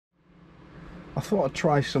I thought I'd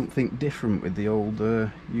try something different with the old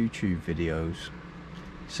YouTube videos,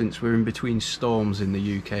 since we're in between storms in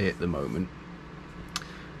the UK at the moment.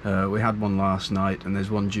 We had one last night and there's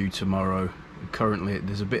one due tomorrow. Currently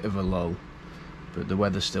there's a bit of a lull, but the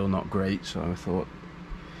weather's still not great, so I thought,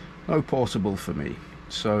 no portable for me.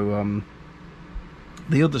 So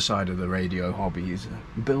the other side of the radio hobby is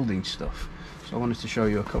building stuff. So I wanted to show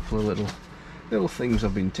you a couple of little things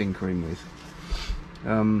I've been tinkering with.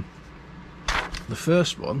 The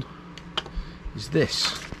first one is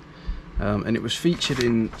this, and it was featured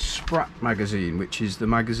in Sprat magazine, which is the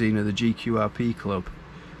magazine of the GQRP club,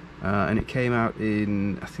 and it came out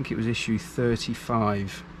in, I think it was issue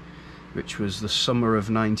 35, which was the summer of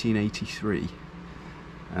 1983,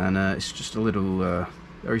 and it's just a little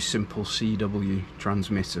very simple CW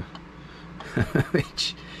transmitter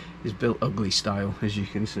which is built ugly style, as you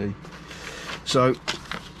can see. So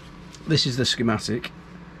this is the schematic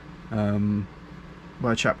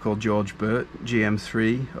by a chap called George Burt,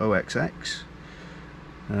 GM3OXX.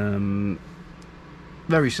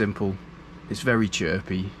 Very simple, it's very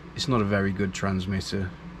chirpy, it's not a very good transmitter,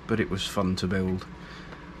 but it was fun to build.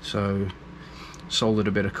 So soldered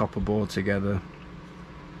a bit of copper board together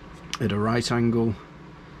at a right angle,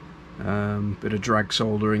 bit of drag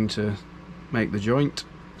soldering to make the joint.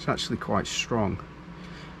 It's actually quite strong,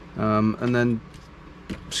 and then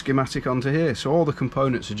schematic onto here. So all the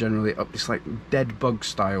components are generally up, it's like dead bug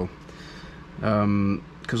style,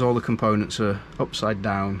 because all the components are upside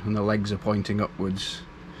down and the legs are pointing upwards,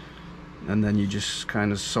 and then you just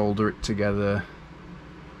kind of solder it together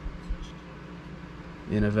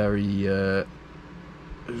in a very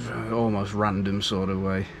almost random sort of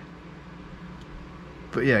way.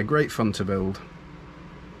 But yeah, great fun to build.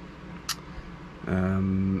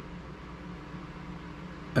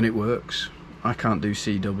 And it works. I can't do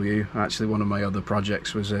CW. Actually, one of my other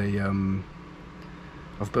projects was I've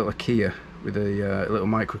built a Kia with a little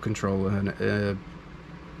microcontroller and a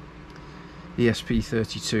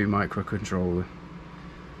ESP32 microcontroller.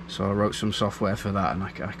 So I wrote some software for that, and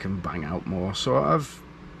I can bang out more. So I've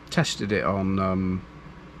tested it on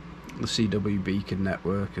the CW beacon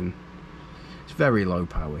network, and it's very low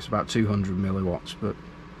power. It's about 200 milliwatts, but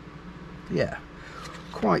yeah,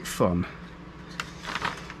 quite fun.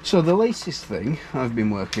 So the latest thing I've been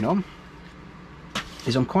working on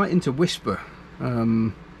is I'm quite into Whisper,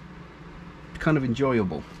 kind of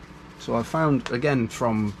enjoyable. So I found, again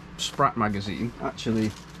from Sprat magazine, actually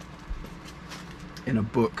in a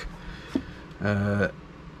book, the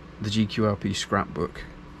GQRP scrapbook,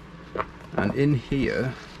 and in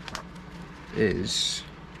here is,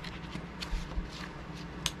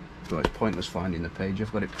 well, it's pointless finding the page,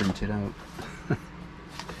 I've got it printed out.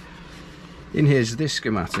 In here's this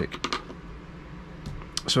schematic.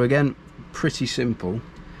 So again, pretty simple.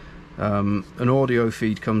 An audio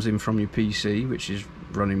feed comes in from your PC, which is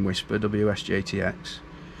running Whisper, WSJTX,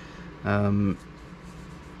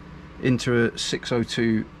 into a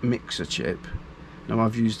 602 mixer chip. Now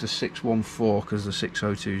I've used the 614 because the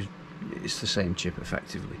 602 is the same chip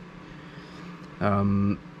effectively.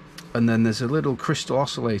 And then there's a little crystal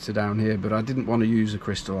oscillator down here, but I didn't want to use a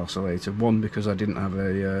crystal oscillator. One, because I didn't have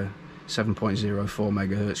a 7.04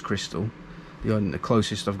 megahertz crystal. The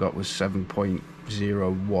closest I've got was 7.01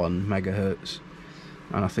 megahertz,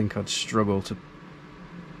 and I think I'd struggle to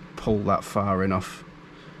pull that far enough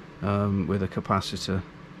with a capacitor.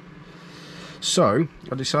 So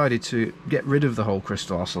I decided to get rid of the whole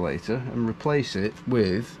crystal oscillator and replace it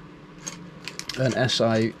with an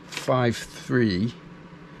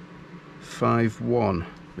SI5351,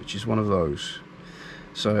 which is one of those.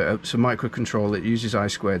 So it's a microcontroller. It uses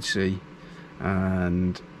I2C,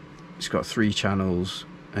 and it's got 3 channels,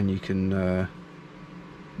 and you can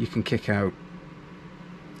kick out,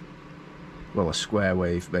 well, a square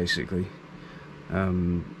wave basically,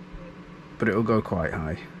 but it'll go quite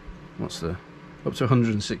high. Up to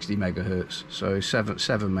 160 megahertz. So 7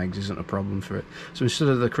 megs isn't a problem for it. So instead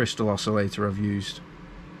of the crystal oscillator, I've used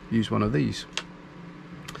one of these.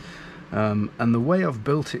 And the way I've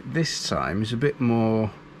built it this time is a bit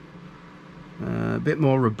more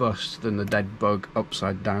robust than the dead bug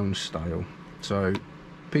upside down style. So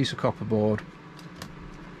piece of copper board,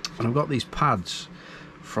 and I've got these pads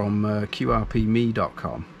from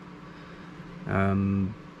qrpme.com,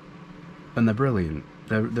 and they're brilliant.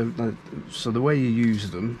 So the way you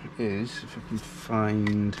use them is, if I can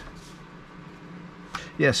find,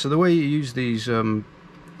 yeah, so the way you use these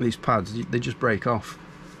pads, they just break off.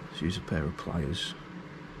 Let's use a pair of pliers.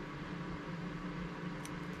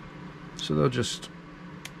 So they'll just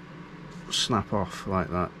snap off like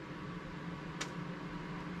that.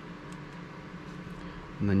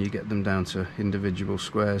 and then you get them down to individual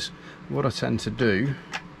squares. What I tend to do,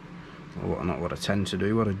 or not what I tend to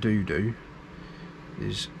do, what I do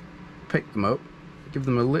is pick them up, give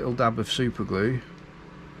them a little dab of super glue,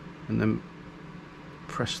 and then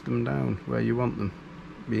press them down where you want them,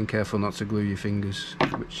 being careful not to glue your fingers,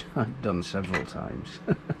 which I've done several times.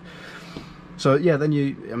 So yeah, then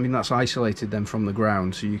I mean that's isolated then from the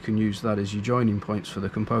ground, so you can use that as your joining points for the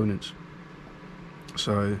components.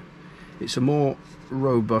 So it's a more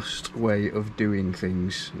robust way of doing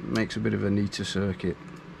things. It makes a bit of a neater circuit,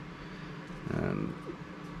 and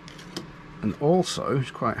also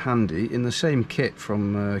it's quite handy in the same kit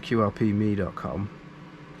from qrpme.com.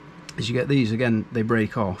 Is you get these again, they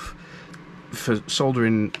break off for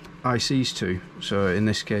soldering ICs to. So in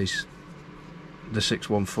this case, the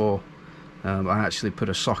 614. I actually put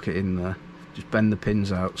a socket in there, just bend the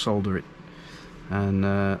pins out, solder it, and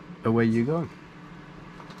away you go.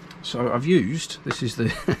 So I've used, this is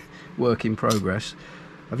the work in progress,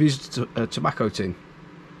 I've used a tobacco tin.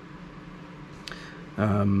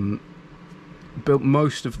 Built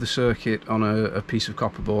most of the circuit on a piece of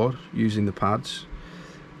copper board using the pads,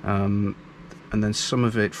 and then some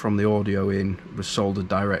of it from the audio in was soldered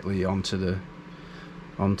directly onto the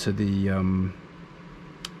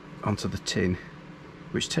tin,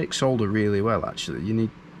 which takes solder really well. Actually, you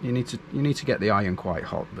need to get the iron quite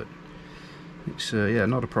hot, but it's yeah,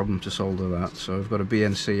 not a problem to solder that. So I've got a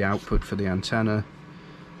BNC output for the antenna,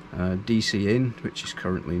 DC in, which is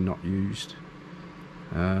currently not used,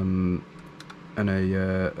 and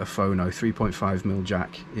a phono 3.5mm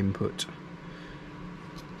jack input.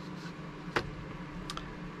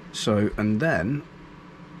 So, and then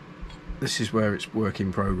this is where it's work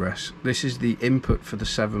in progress. This is the input for the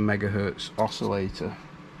 7 MHz oscillator.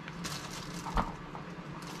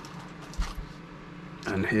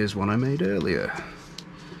 And here's one I made earlier.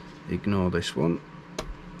 Ignore this one.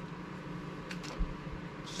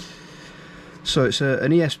 So it's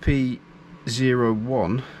an ESP01.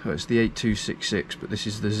 It's the 8266, but this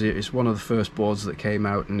is it's one of the first boards that came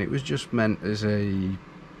out, and it was just meant as a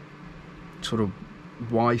sort of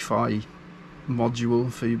Wi-Fi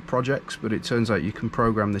module for your projects, but it turns out you can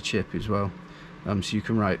program the chip as well, so you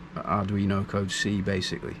can write Arduino code C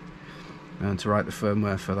basically, and to write the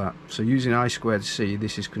firmware for that. So using I2C,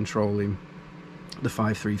 this is controlling the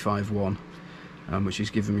 5351, which is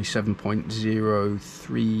giving me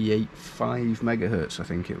 7.0385 megahertz, I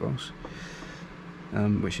think it was,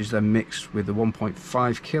 which is then mixed with the 1.5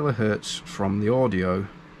 kilohertz from the audio,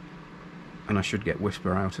 and I should get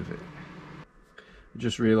whisper out of it. I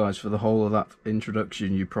just realised for the whole of that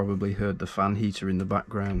introduction you probably heard the fan heater in the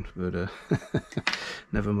background, but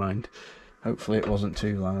never mind. Hopefully it wasn't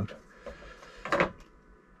too loud.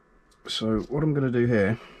 So what I'm going to do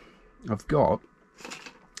here, I've got,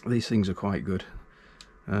 these things are quite good,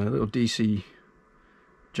 little DC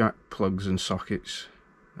jack plugs and sockets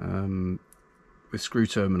with screw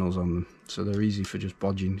terminals on them, so they're easy for just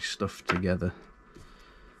bodging stuff together.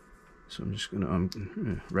 So I'm just going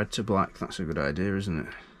to, red to black, that's a good idea, isn't it?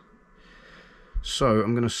 So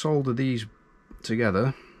I'm going to solder these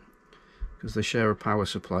together, because they share a power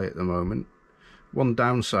supply at the moment. One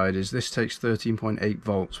downside is this takes 13.8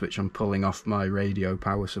 volts, which I'm pulling off my radio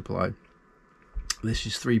power supply. This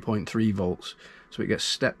is 3.3 volts, so it gets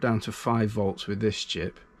stepped down to 5 volts with this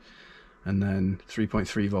chip, and then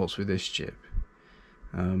 3.3 volts with this chip.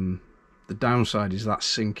 The downside is that's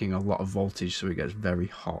sinking a lot of voltage, so it gets very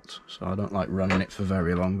hot. So I don't like running it for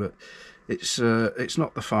very long, but it's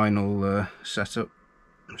not the final setup.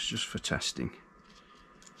 It's just for testing.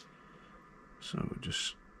 So we'll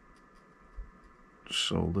just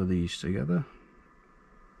solder these together.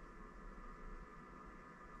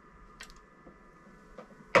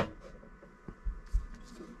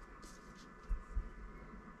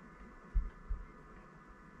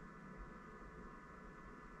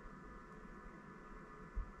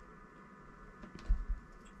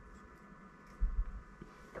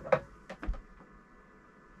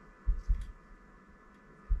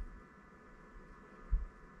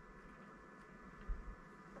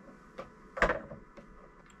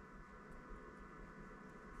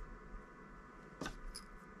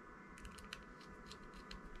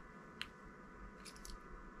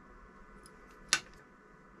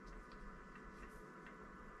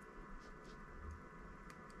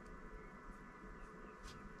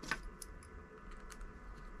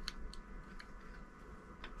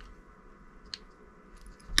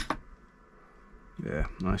 Yeah,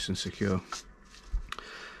 nice and secure.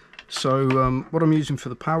 So what I'm using for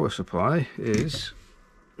the power supply is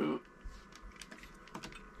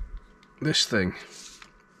this thing,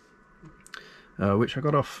 which I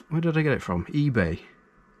got off, where did I get it from? eBay.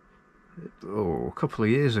 a couple of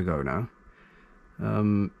years ago now.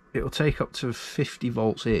 It'll take up to 50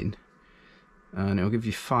 volts in, and it'll give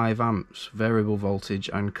you 5 amps variable voltage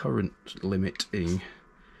and current limiting.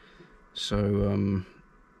 So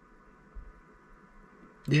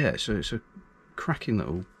yeah, so it's a cracking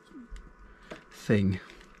little thing.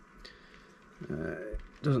 It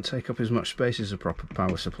doesn't take up as much space as a proper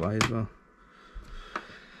power supply as well.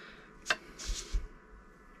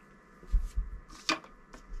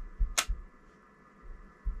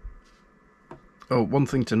 Oh, one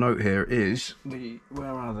thing to note here is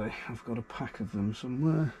where are they? I've got a pack of them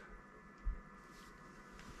somewhere.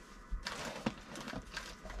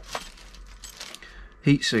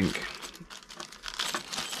 Heatsink.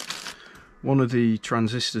 One of the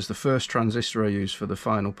transistors, the first transistor I used for the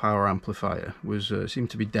final power amplifier, was seemed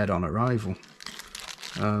to be dead on arrival.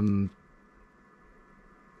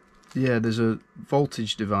 Yeah, there's a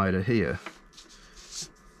voltage divider here,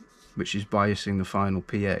 which is biasing the final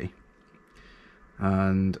PA.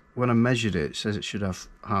 And when I measured it, it says it should have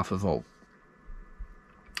 0.5 volt.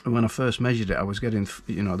 And when I first measured it, I was getting,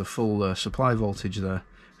 you know, the full supply voltage there,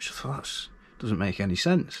 which I thought that doesn't make any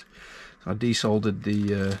sense. So I desoldered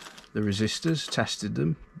the resistors, tested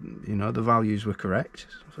them, you know, the values were correct.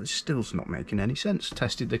 So it still's not making any sense.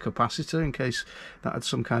 Tested the capacitor in case that had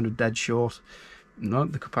some kind of dead short. No,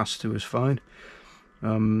 the capacitor was fine.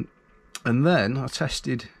 And then I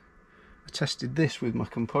tested this with my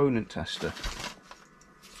component tester,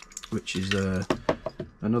 which is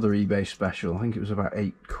another eBay special. I think it was about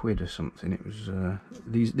 £8 or something. It was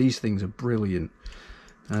these things are brilliant.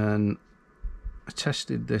 And I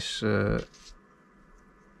tested this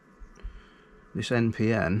this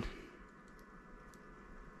NPN.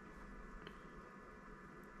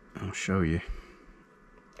 I'll show you.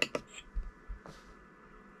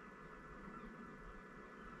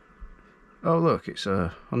 Oh look, it's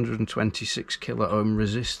a 126 kilo ohm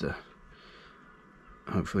resistor.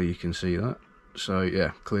 Hopefully you can see that. So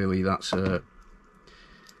yeah, clearly that's it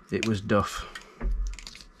was duff.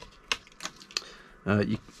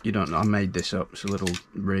 You don't know, I made this up. It's a little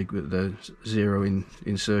rig with the 0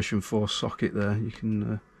 insertion force socket there. You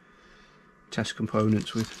can test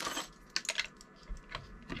components with.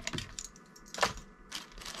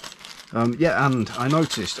 Yeah, and I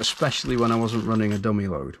noticed, especially when I wasn't running a dummy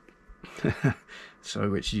load, so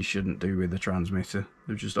which you shouldn't do with the transmitter.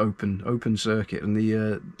 They're just open circuit, and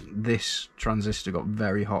the this transistor got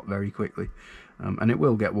very hot very quickly, and it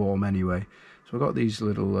will get warm anyway. So I've got these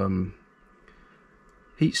little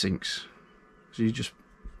heat sinks. So you just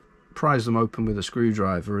prise them open with a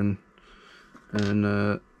screwdriver and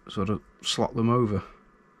sort of slot them over,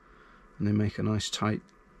 and they make a nice tight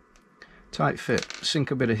fit.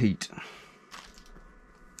 Sink a bit of heat.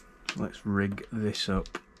 Let's rig this up.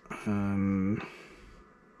 I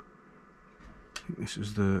think this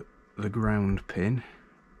is the ground pin.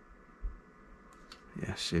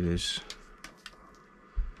 Yes, it is.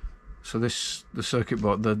 So the circuit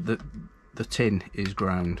board, the tin is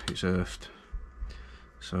ground. It's earthed.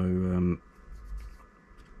 So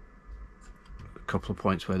a couple of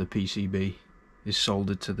points where the PCB is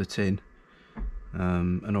soldered to the tin,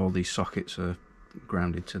 and all these sockets are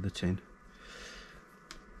grounded to the tin.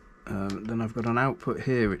 Then I've got an output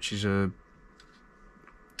here, which is an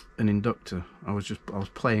inductor. I was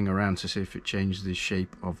playing around to see if it changed the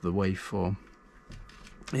shape of the waveform.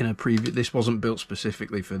 In a previous, this wasn't built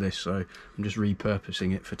specifically for this, so I'm just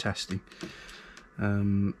repurposing it for testing.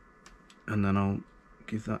 And then I'll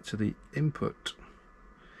give that to the input.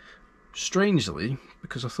 Strangely,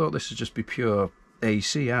 because I thought this would just be pure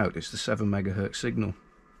AC out, it's the 7 MHz signal,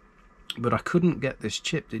 but I couldn't get this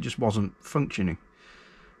chipped. It just wasn't functioning.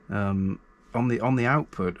 On the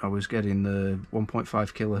output, I was getting the 1.5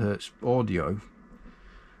 kHz audio,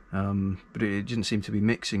 but it didn't seem to be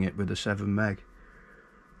mixing it with the 7 meg.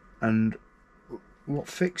 And what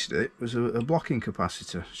fixed it was a blocking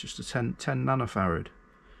capacitor. It's just a 10 nanofarad.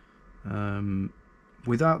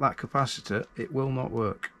 Without that capacitor, it will not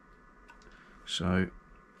work. So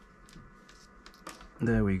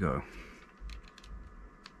there we go.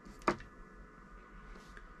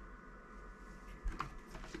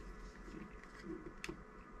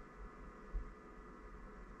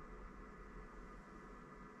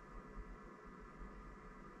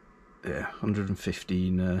 Yeah,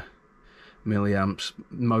 115 milliamps.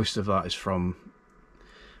 Most of that is from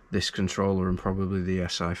this controller and probably the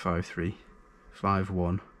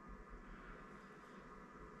SI5351.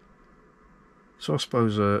 So I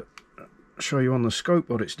suppose I'll show you on the scope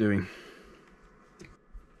what it's doing.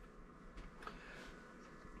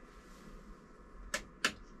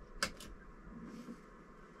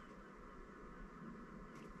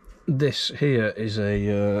 this here is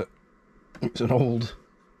it's an old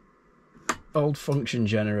function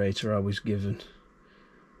generator I was given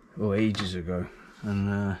ages ago, and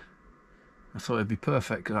I thought it'd be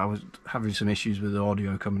perfect because I was having some issues with the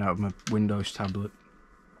audio coming out of my Windows tablet.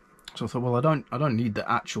 So I thought, well, I don't need the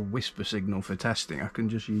actual whisper signal for testing. I can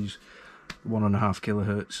just use 1.5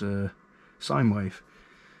 kilohertz sine wave.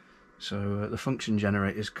 So the function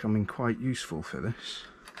generator is coming quite useful for this.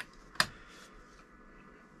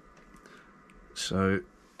 So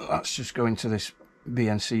that's just going to this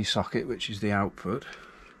BNC socket, which is the output,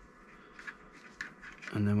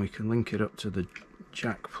 and then we can link it up to the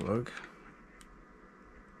jack plug.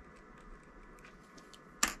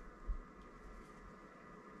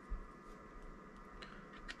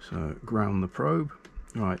 So ground the probe.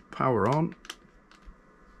 Right, power on.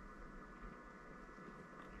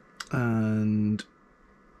 And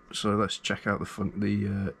so let's check out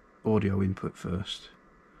the audio input first.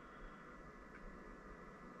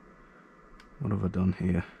 What have I done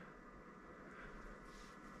here?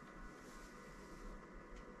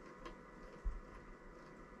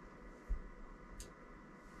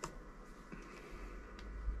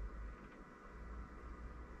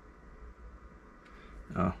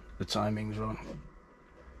 Oh, the timing's wrong.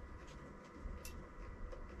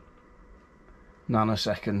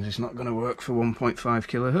 Nanoseconds is not going to work for 1.5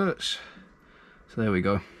 kilohertz. So there we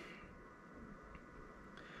go.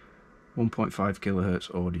 1.5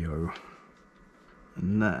 kilohertz audio.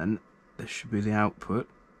 And then this should be the output.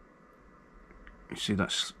 You see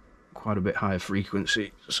that's quite a bit higher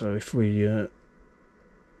frequency. So if we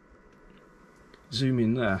zoom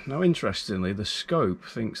in there. Now interestingly, the scope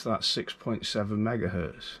thinks that's 6.7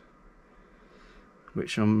 megahertz.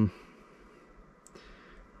 Which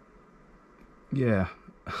yeah.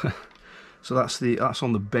 So that's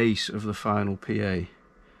on the base of the final PA.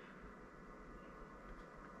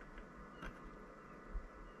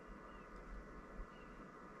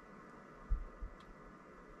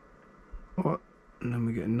 What? And then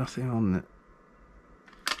we get nothing on it.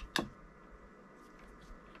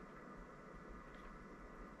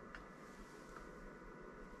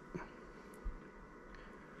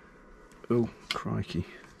 Oh, crikey.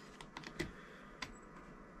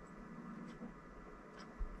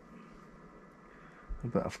 I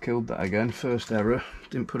bet I've killed that again. First error.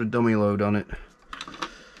 Didn't put a dummy load on it.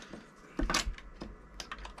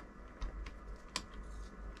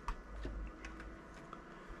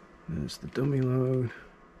 There's the dummy load.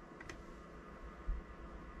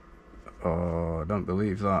 Oh, I don't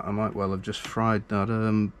believe that. I might well have just fried that.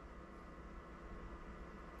 I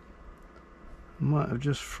might have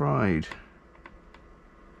just fried.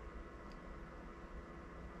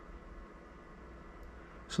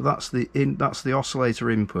 So that's the oscillator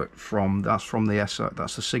input from the SI.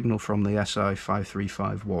 That's the signal from the SI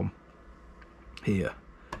 5351 here.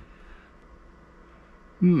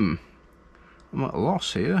 I'm at a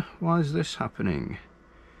loss here. Why is this happening?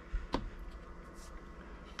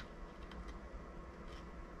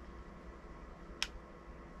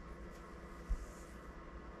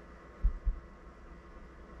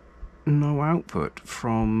 No output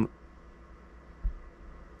from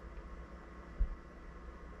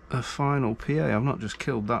a final PA. I've not just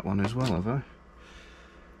killed that one as well, have I?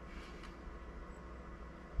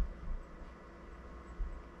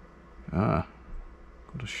 Ah,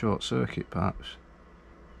 got a short circuit perhaps.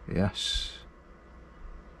 Yes.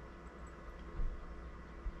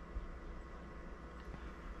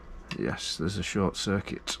 Yes, there's a short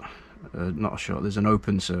circuit. Not a short, there's an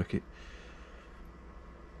open circuit.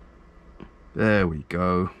 There we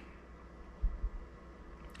go.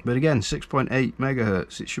 But again, 6.8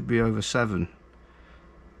 megahertz, it should be over 7.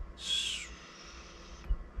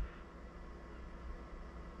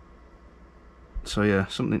 So yeah,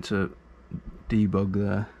 something to debug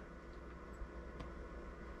there.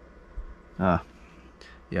 Ah,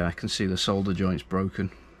 yeah, I can see the solder joints broken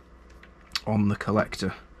on the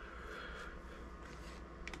collector.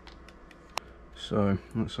 So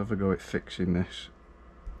let's have a go at fixing this,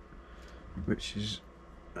 which is,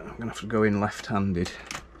 I'm going to have to go in left-handed.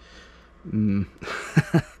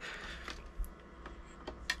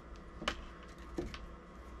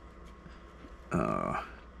 Oh,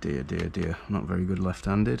 dear, dear, dear. Not very good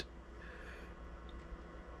left-handed.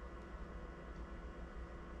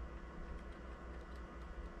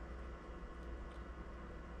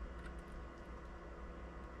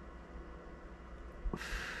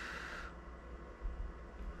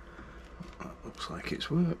 That looks like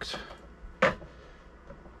it's worked.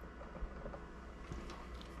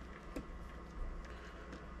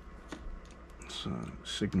 So,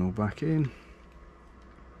 signal back in,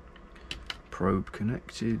 probe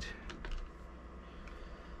connected.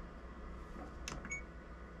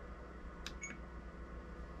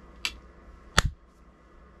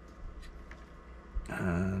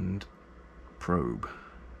 probe.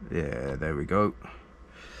 Yeah, there we go.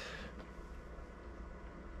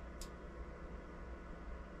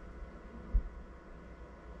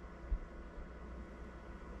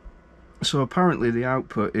 So apparently the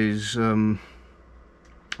output is double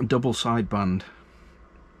sideband.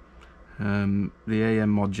 The AM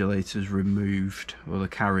modulator's removed, or the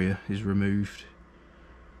carrier is removed.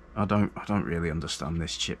 I don't really understand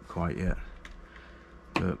this chip quite yet,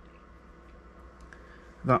 but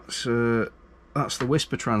that's the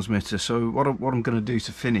whisper transmitter. So what I'm going to do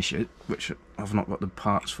to finish it, which I've not got the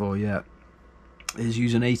parts for yet, is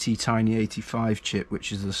use an AT-Tiny 85 chip,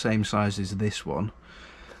 which is the same size as this one.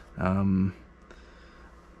 And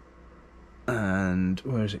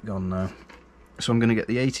where has it gone now? So I'm going to get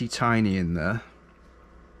the AT-Tiny in there,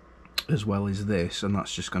 as well as this, and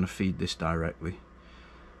that's just going to feed this directly.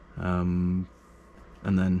 And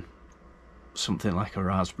then something like a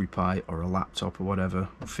Raspberry Pi or a laptop or whatever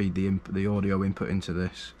will feed the audio input into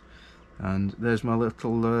this. And there's my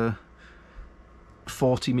little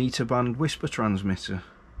 40 meter band whisper transmitter.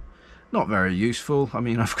 Not very useful. I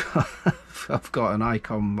mean, I've got an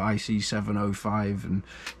ICOM IC705 and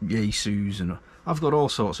Yaesu's, and I've got all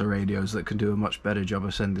sorts of radios that can do a much better job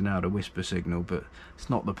of sending out a whisper signal, but it's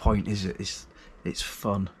not the point, is it? It's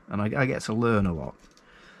fun, and I get to learn a lot.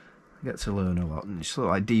 And it's sort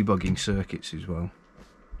of like debugging circuits as well.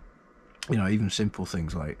 You know, even simple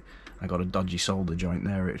things like I got a dodgy solder joint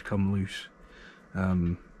there, it had come loose.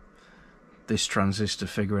 This transistor,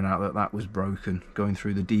 figuring out that was broken, going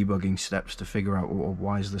through the debugging steps to figure out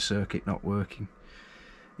why is the circuit not working.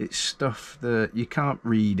 It's stuff that you can't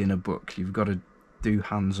read in a book, you've got to do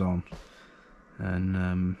hands-on.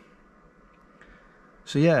 And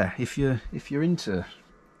so yeah, if you're into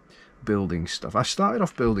building stuff, I started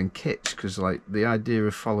off building kits because like the idea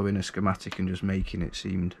of following a schematic and just making it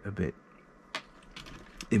seemed a bit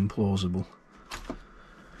implausible.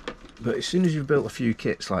 But as soon as you've built a few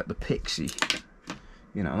kits like the Pixie,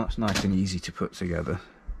 you know, that's nice and easy to put together.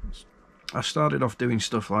 I started off doing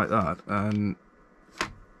stuff like that, and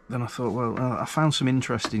then I thought, well, I found some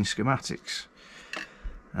interesting schematics,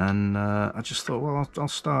 and I just thought, well, I'll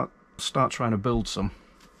start trying to build some.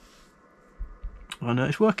 And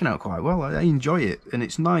it's working out quite well. I enjoy it, and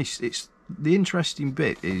it's nice. It's the interesting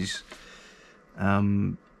bit is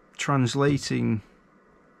translating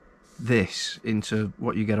this into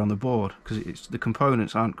what you get on the board, because it's the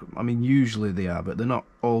components aren't, I mean, usually they are, but they're not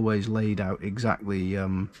always laid out exactly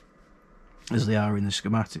as they are in the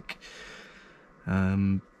schematic.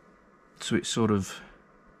 So it's sort of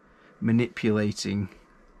manipulating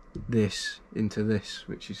this into this,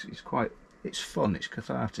 which is quite, it's fun, it's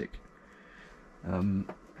cathartic.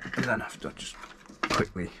 And then after, just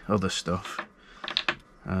quickly, other stuff.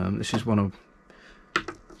 This is one of,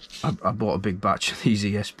 I bought a big batch of these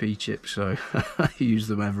ESP chips, so I use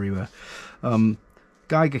them everywhere.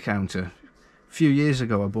 Geiger counter. A few years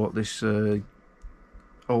ago I bought this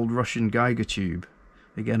old Russian Geiger tube,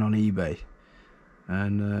 again on eBay.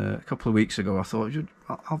 And a couple of weeks ago I thought,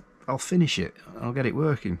 I'll finish it, I'll get it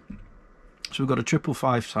working. So we've got a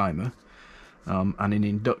 555 timer and an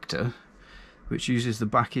inductor, which uses the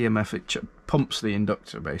back EMF, it pumps the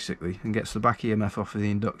inductor basically, and gets the back EMF off of the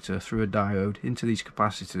inductor through a diode into these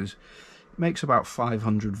capacitors. It makes about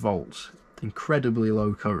 500 volts, incredibly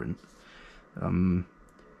low current. In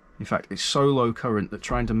fact, it's so low current that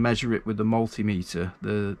trying to measure it with the multimeter,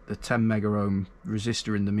 the 10 mega ohm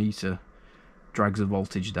resistor in the meter drags the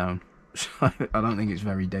voltage down. So I don't think it's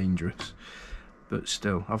very dangerous, but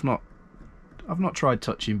still, I've not tried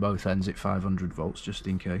touching both ends at 500 volts just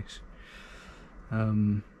in case.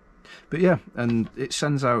 But yeah, and it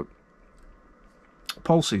sends out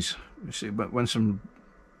pulses. You see, when some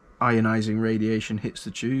ionizing radiation hits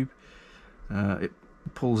the tube, it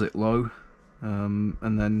pulls it low, and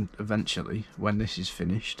then eventually, when this is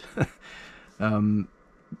finished, there'll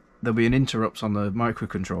be an interrupt on the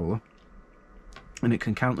microcontroller, and it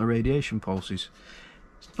can count the radiation pulses.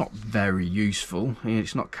 It's not very useful. I mean,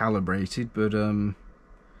 it's not calibrated, but I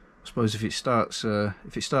suppose if it starts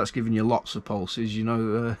giving you lots of pulses, you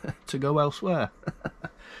know to go elsewhere.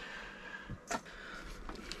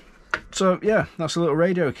 So yeah, that's a little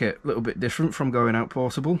radio kit, a little bit different from going out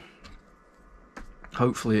portable.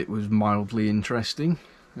 Hopefully it was mildly interesting,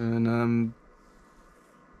 and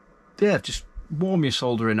yeah, just warm your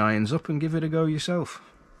soldering irons up and give it a go yourself.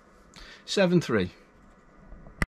 7.3.